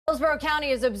Hillsborough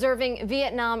County is observing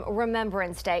Vietnam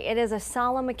Remembrance Day. It is a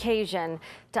solemn occasion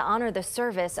to honor the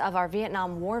service of our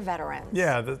Vietnam War veterans.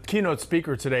 Yeah, the keynote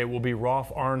speaker today will be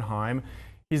Rolf Arnheim.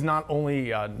 He's not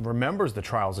only remembers the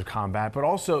trials of combat, but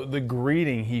also the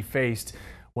greeting he faced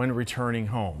when returning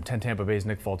home. 10 Tampa Bay's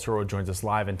Nick Falturo joins us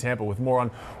live in Tampa with more on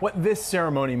what this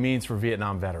ceremony means for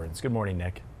Vietnam veterans. Good morning,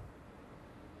 Nick.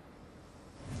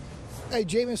 Hey,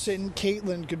 Jameson,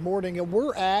 Caitlin, good morning. And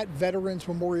we're at Veterans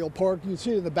Memorial Park. You can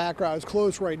see it in the background. It's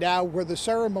closed right now, where the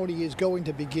ceremony is going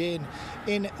to begin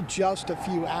in just a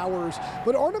few hours.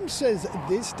 But Arnhem says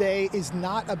this day is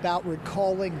not about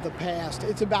recalling the past.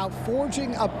 It's about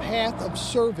forging a path of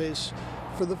service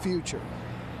for the future.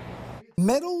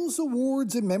 Medals,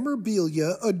 awards, and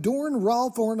memorabilia adorn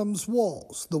Rolf Arnhem's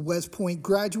walls. The West Point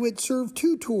graduate served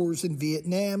 2 tours in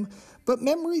Vietnam, but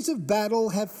memories of battle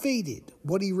have faded.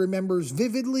 What he remembers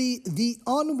vividly, the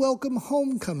unwelcome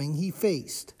homecoming he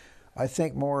faced. I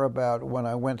think more about when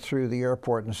I went through the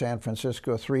airport in San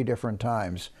Francisco 3 different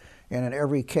times. And in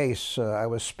every case, I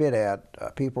was spit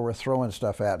at. People were throwing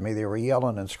stuff at me. They were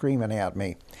yelling and screaming at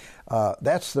me.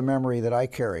 That's the memory that I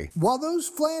carry. While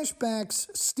those flashbacks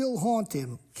still haunt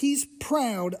him, he's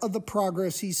proud of the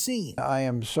progress he's seen. I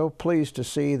am so pleased to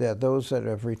see that those that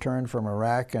have returned from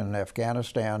Iraq and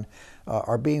Afghanistan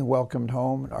are being welcomed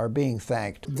home, are being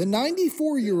thanked. The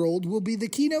 94-year-old will be the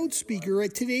keynote speaker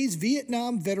at today's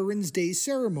Vietnam Veterans Day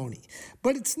ceremony.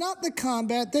 But it's not the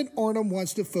combat that Arnhem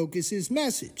wants to focus his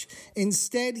message.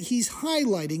 Instead, he's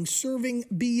highlighting serving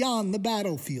beyond the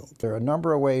battlefield. There are a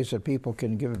number of ways that people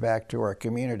can give back to our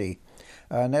community,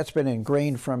 and that's been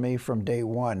ingrained from me from day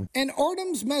one. And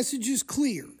Arnhem's message is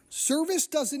clear. Service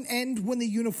doesn't end when the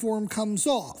uniform comes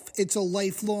off. It's a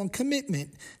lifelong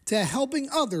commitment to helping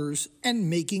others and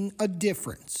making a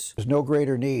difference. There's no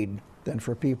greater need than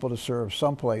for people to serve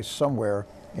someplace, somewhere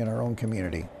in our own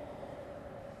community.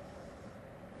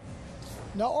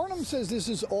 Now, Arnhem says this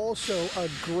is also a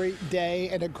great day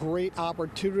and a great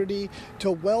opportunity to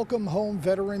welcome home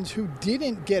veterans who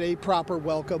didn't get a proper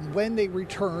welcome when they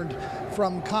returned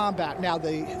from combat. Now,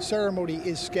 the ceremony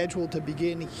is scheduled to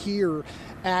begin here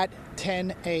at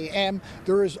 10 a.m.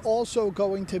 There is also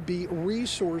going to be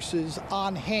resources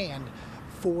on hand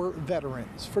for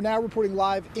veterans. For now, reporting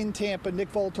live in Tampa,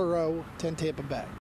 Nick Falturo, 10 Tampa Bay.